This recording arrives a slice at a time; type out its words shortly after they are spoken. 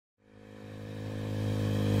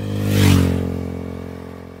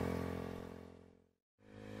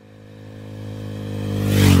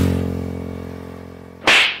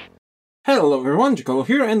Hello everyone, Jacollo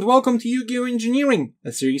here, and welcome to Yu-Gi-Oh! Engineering,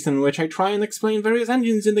 a series in which I try and explain various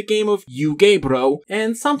engines in the game of Yu-Gi-Oh! Bro,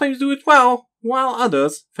 and sometimes do it well, while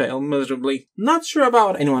others fail miserably. Not sure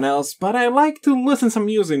about anyone else, but I like to listen to some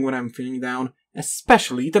music when I'm feeling down,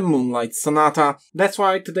 especially the Moonlight Sonata. That's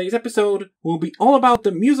why today's episode will be all about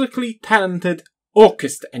the musically talented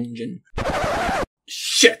Orcust engine.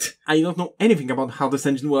 Shit! I don't know anything about how this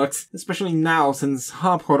engine works, especially now since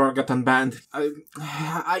Harp Horror got unbanned.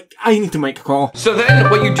 I need to make a call. So then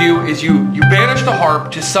what you do is you banish the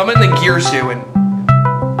harp to summon the Gearsu and...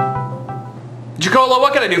 Jacollo,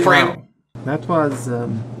 what can I do for you? That was,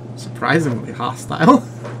 surprisingly hostile.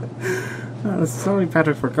 Sorry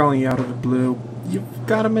Patrick for calling you out of the blue. You've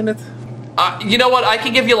got a minute? You know what, I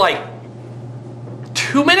can give you like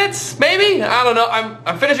 2 minutes, maybe? I don't know.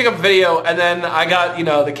 I'm finishing up a video, and then I got, you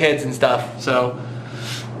know, the kids and stuff, so...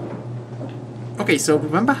 Okay, so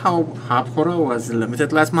remember how Harp Horror was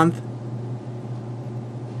limited last month?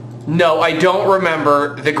 No, I don't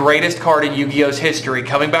remember the greatest card in Yu-Gi-Oh's history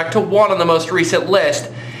coming back to 1 on the most recent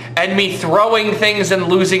list, and me throwing things and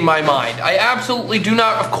losing my mind. I absolutely do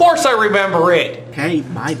not... Of course I remember it! Okay,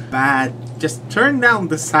 my bad. Just turn down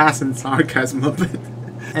the sass and sarcasm a bit.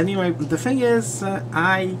 Anyway, the thing is,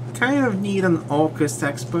 I kind of need an Orcust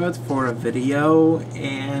expert for a video,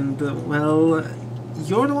 and, well,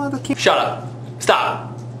 you're the one that came— Shut up.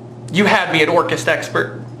 Stop. You had me at Orcust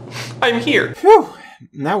expert. I'm here. Phew!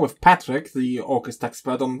 Now with Patrick, the Orcust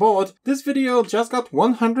expert on board, this video just got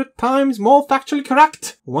 100 times more factually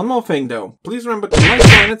correct! One more thing though, please remember to like,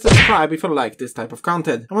 share, and subscribe if you like this type of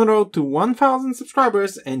content. I'm on the road to 1000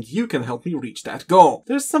 subscribers and you can help me reach that goal.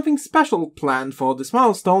 There's something special planned for this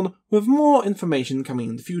milestone, with more information coming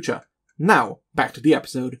in the future. Now, back to the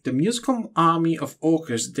episode. The musical army of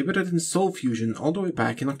Orcust debuted in Soul Fusion all the way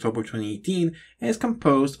back in October 2018 and is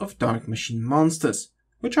composed of Dark Machine monsters,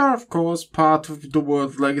 which are of course part of the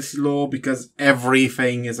World Legacy lore because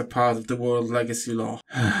everything is a part of the World Legacy lore.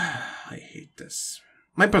 I hate this.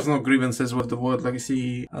 My personal grievances with the World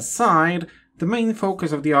Legacy aside, the main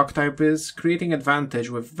focus of the archetype is creating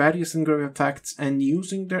advantage with various engrave effects and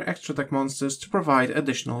using their extra deck monsters to provide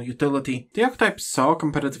additional utility. The archetype saw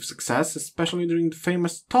competitive success, especially during the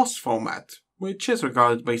famous TOS format, which is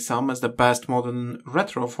regarded by some as the best modern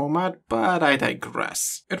retro format, but I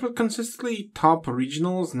digress. It would consistently top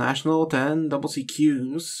regionals, nationals, and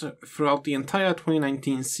CQs throughout the entire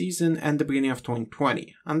 2019 season and the beginning of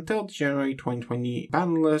 2020. Until the January 2020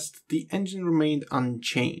 ban list, the engine remained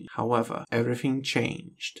unchanged. However, everything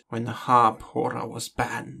changed when the Harp Horror was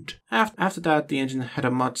banned. After that, the engine had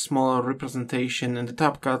a much smaller representation in the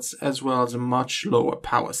top cuts as well as a much lower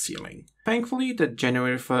power ceiling. Thankfully, the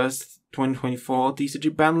January 1st, 2024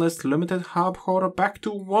 TCG ban list limited Harp Horror back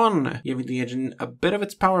to 1, giving the engine a bit of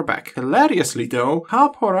its power back. Hilariously though,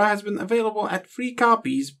 Harp Horror has been available at 3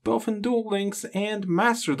 copies, both in Duel Links and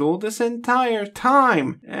Master Duel this entire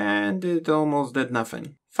time, and it almost did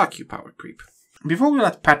nothing. Fuck you, power creep. Before we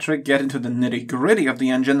let Patrick get into the nitty-gritty of the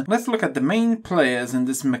engine, let's look at the main players in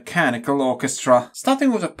this mechanical orchestra.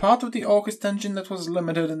 Starting with a part of the Orcust engine that was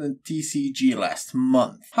limited in the TCG last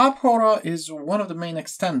month. Harp Horror is one of the main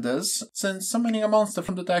extenders, since summoning a monster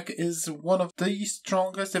from the deck is one of the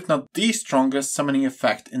strongest, if not the strongest, summoning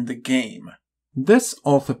effect in the game. This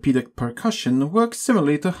orthopedic percussion works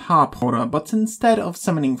similarly to Harp Horror, but instead of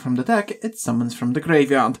summoning from the deck, it summons from the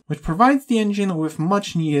graveyard, which provides the engine with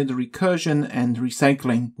much needed recursion and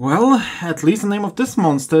recycling. Well, at least the name of this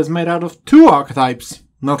monster is made out of 2 archetypes.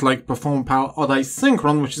 Not like Perform Pal Oddeye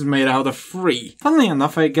Synchron, which is made out of 3. Funnily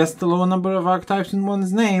enough, I guess the lower number of archetypes in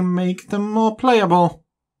one's name make them more playable.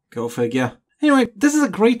 Go figure. Anyway, this is a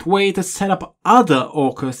great way to set up other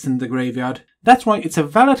Orcusts in the graveyard. That's why it's a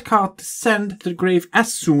valid card to send to the grave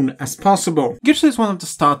as soon as possible. Gearsu is one of the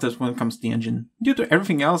starters when it comes to the engine, due to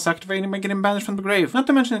everything else activating by getting banished from the grave. Not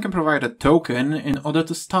to mention it can provide a token in order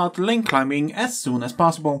to start link climbing as soon as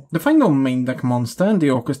possible. The final main deck monster in the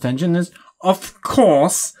Orcust engine is, of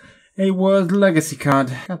course, a World Legacy card.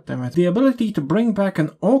 Goddammit. The ability to bring back an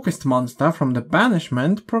Orcust monster from the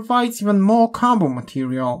banishment provides even more combo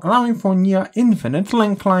material, allowing for near infinite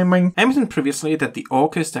link climbing. I mentioned previously that the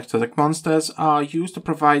Orcust extra deck monsters are used to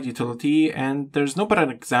provide utility, and there's no better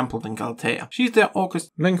example than Galtea. She's the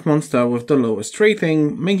Orcust link monster with the lowest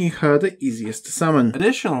rating, making her the easiest to summon.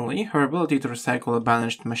 Additionally, her ability to recycle a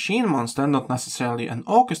banished machine monster, not necessarily an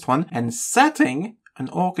Orcust one, and setting an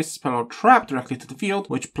Orcust spell or trap directly to the field,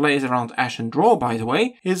 which plays around Ash and Draw by the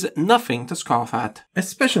way, is nothing to scoff at.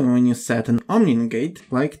 Especially when you set an Omni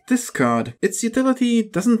Negate like this card. Its utility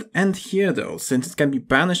doesn't end here though, since it can be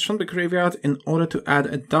banished from the graveyard in order to add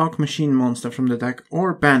a Dark Machine monster from the deck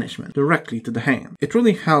or banishment directly to the hand. It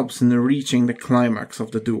really helps in reaching the climax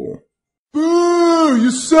of the duel. Boo! You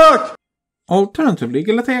suck! Alternatively,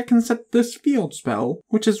 Galatea can set this field spell,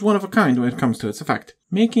 which is one of a kind when it comes to its effect,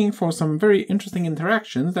 making for some very interesting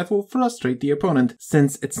interactions that will frustrate the opponent,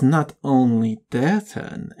 since it's not only their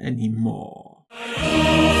turn anymore.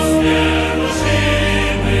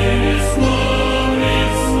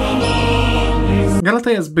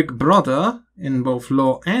 Galatea's big brother, in both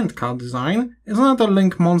lore and card design, is another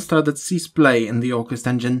Link monster that sees play in the Orcust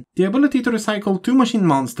engine. The ability to recycle 2 machine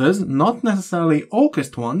monsters, not necessarily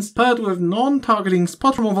Orcust ones, paired with non-targeting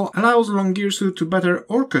spot removal allows Longirsu to better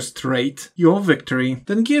orchestrate your victory.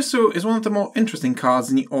 Then Girsu is one of the more interesting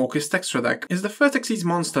cards in the Orcust extra deck. It's the first Xyz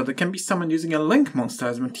monster that can be summoned using a Link monster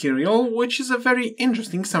as material, which is a very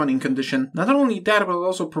interesting summoning condition. Not only that, but it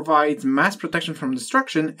also provides mass protection from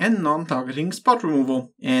destruction and non-targeting spot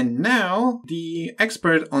removal. And now, the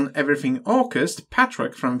expert on everything Orcust,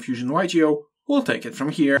 Patrick from Fusion YGO, will take it from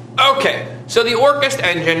here. Okay, so the Orcust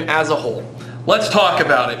engine as a whole. Let's talk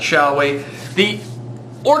about it, shall we? The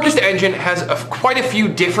Orcust engine has quite a few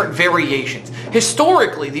different variations.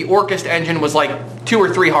 Historically, the Orcust engine was like 2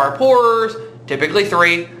 or 3 Harp Horrors, typically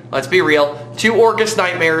 3, let's be real, 2 Orcust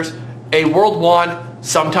Nightmares, a World Wand,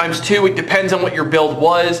 sometimes 2, it depends on what your build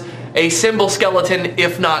was, a Symbol Skeleton,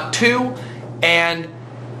 if not 2, and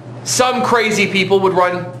some crazy people would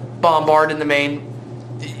run Bombard in the main.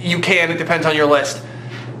 You can, it depends on your list.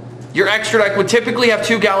 Your extra deck would typically have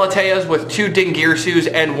 2 Galateas with 2 Dingirsus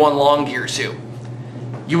and 1 Longirsu.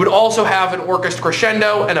 You would also have an Orcust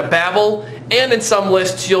Crescendo and a Babel, and in some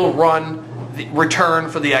lists you'll run the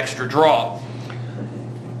Return for the extra draw.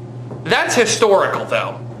 That's historical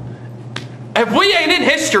though. If we ain't in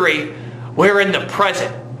history, we're in the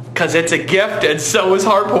present, because it's a gift and so is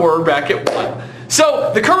Harp Horror back at 1.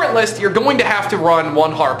 So, the current list, you're going to have to run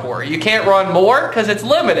 1 Harp Horror. You can't run more because it's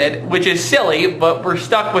limited, which is silly, but we're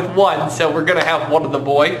stuck with 1, so we're going to have 1 of the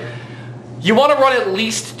boy. You want to run at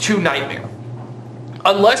least 2 Nightmare.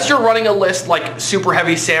 Unless you're running a list like Super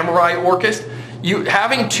Heavy Samurai Orcust,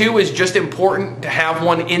 having 2 is just important to have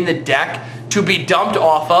 1 in the deck to be dumped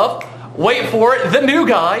off of. Wait for it, the new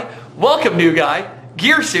guy. Welcome, new guy.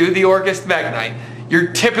 Girsu, the Orcust Magnite.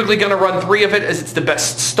 You're typically going to run 3 of it as it's the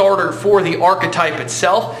best starter for the archetype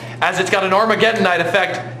itself, as it's got an Armageddon Knight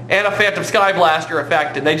effect and a Phantom Sky Blaster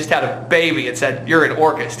effect, and they just had a baby and said, you're an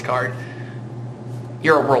Orcust card.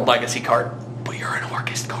 You're a World Legacy card, but you're an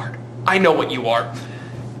Orcust card. I know what you are.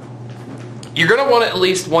 You're going to want at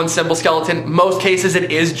least 1 Symbol Skeleton. Most cases it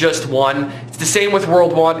is just 1. It's the same with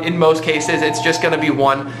World 1. In most cases it's just going to be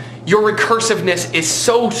 1. Your recursiveness is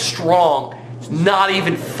so strong, it's not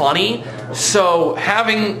even funny. So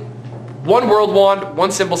having 1 World Wand,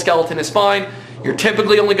 1 Symbol Skeleton is fine. You're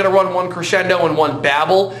typically only going to run 1 Crescendo and 1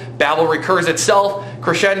 Babel. Babel recurs itself.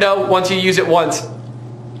 Crescendo, once you use it once,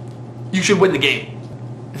 you should win the game.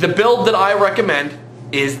 The build that I recommend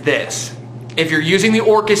is this. If you're using the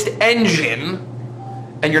Orcust engine,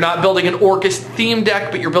 and you're not building an Orcust theme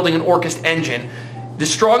deck, but you're building an Orcust engine, the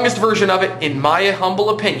strongest version of it, in my humble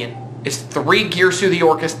opinion, is 3 Girsu the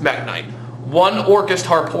Orcust Magnite, 1 Orcust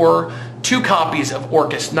Harp Horror, 2 copies of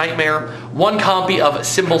Orcust Nightmare, 1 copy of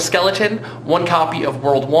Symbol Skeleton, 1 copy of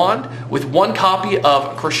World Wand, with 1 copy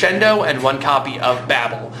of Crescendo and 1 copy of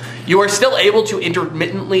Babel. You are still able to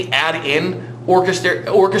intermittently add in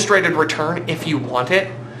Orchestrated Return if you want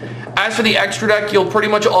it. As for the extra deck, you'll pretty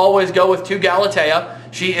much always go with 2 Galatea.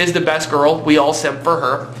 She is the best girl. We all simp for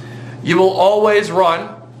her. You will always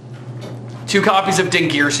run 2 copies of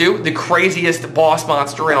Dingirsu, the craziest boss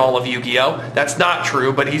monster in all of Yu-Gi-Oh! That's not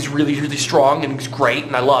true, but he's really, really strong and he's great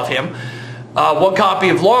and I love him. 1 copy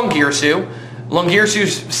of Longirsu.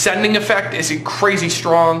 Longirsu's sending effect is crazy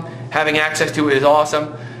strong. Having access to it is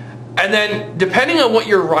awesome. And then, depending on what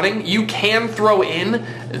you're running, you can throw in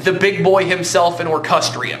the big boy himself in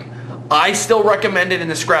Orcustrian. I still recommend it in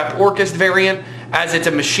the Scrapped Orcust variant, as it's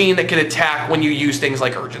a machine that can attack when you use things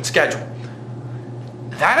like Urgent Schedule.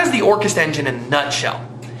 That is the Orcust engine in a nutshell.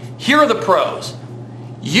 Here are the pros.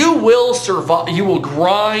 You will survive, you will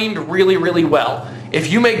grind really, really well.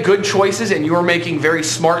 If you make good choices and you are making very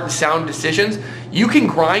smart and sound decisions, you can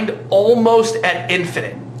grind almost at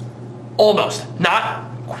infinite. Almost. Not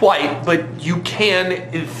quite, but you can,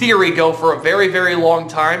 in theory, go for a very, very long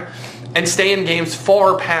time and stay in games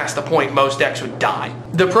far past the point most decks would die.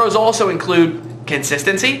 The pros also include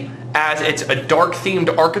consistency, as it's a dark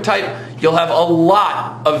themed archetype, you'll have a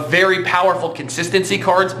lot of very powerful consistency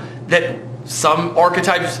cards that some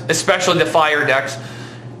archetypes, especially the fire decks,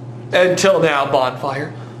 until now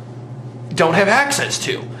Bonfire, don't have access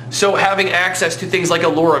to. So having access to things like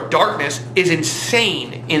Allure of Darkness is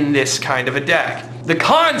insane in this kind of a deck. The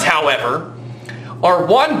cons, however, are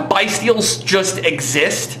one, Bystials just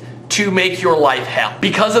exist to make your life hell.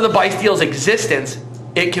 Because of the Bystial's existence,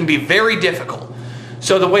 it can be very difficult.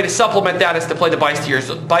 So the way to supplement that is to play the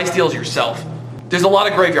Bystials yourself. There's a lot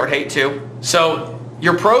of graveyard hate too. So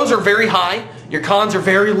your pros are very high, your cons are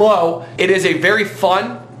very low. It is a very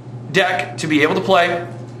fun deck to be able to play.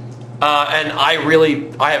 And I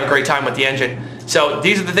have a great time with the engine. So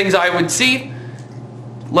these are the things I would see.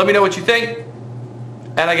 Let me know what you think.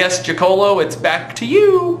 And I guess, Jacollo, it's back to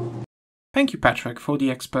you. Thank you, Patrick, for the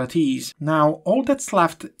expertise. Now, all that's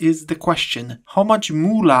left is the question, how much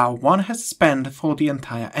moolah one has spent for the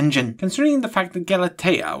entire engine. Considering the fact that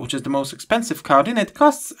Galatea, which is the most expensive card in it,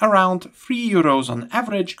 costs around €3 on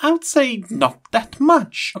average, I would say not that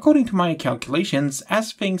much. According to my calculations,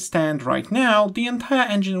 as things stand right now, the entire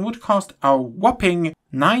engine would cost a whopping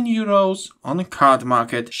 €9 on the card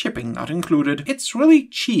market, shipping not included. It's really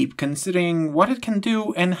cheap considering what it can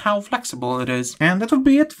do and how flexible it is. And that would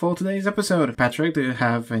be it for today's episode. Patrick, do you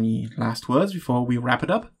have any last words before we wrap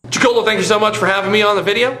it up? Jacollo, thank you so much for having me on the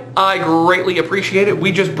video. I greatly appreciate it.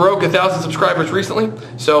 We just broke 1,000 subscribers recently,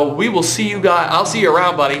 so we will see you guys. I'll see you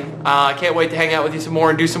around, buddy. I can't wait to hang out with you some more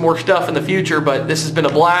and do some more stuff in the future, but this has been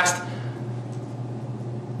a blast.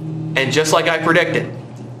 And just like I predicted,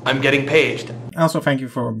 I'm getting paged. Also, thank you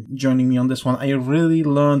for joining me on this one. I really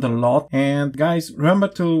learned a lot. And guys, remember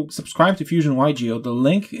to subscribe to Fusion YGO. The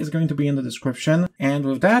link is going to be in the description. And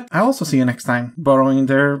with that, I'll also see you next time. Borrowing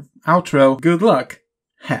their outro. Good luck.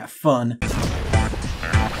 Have fun.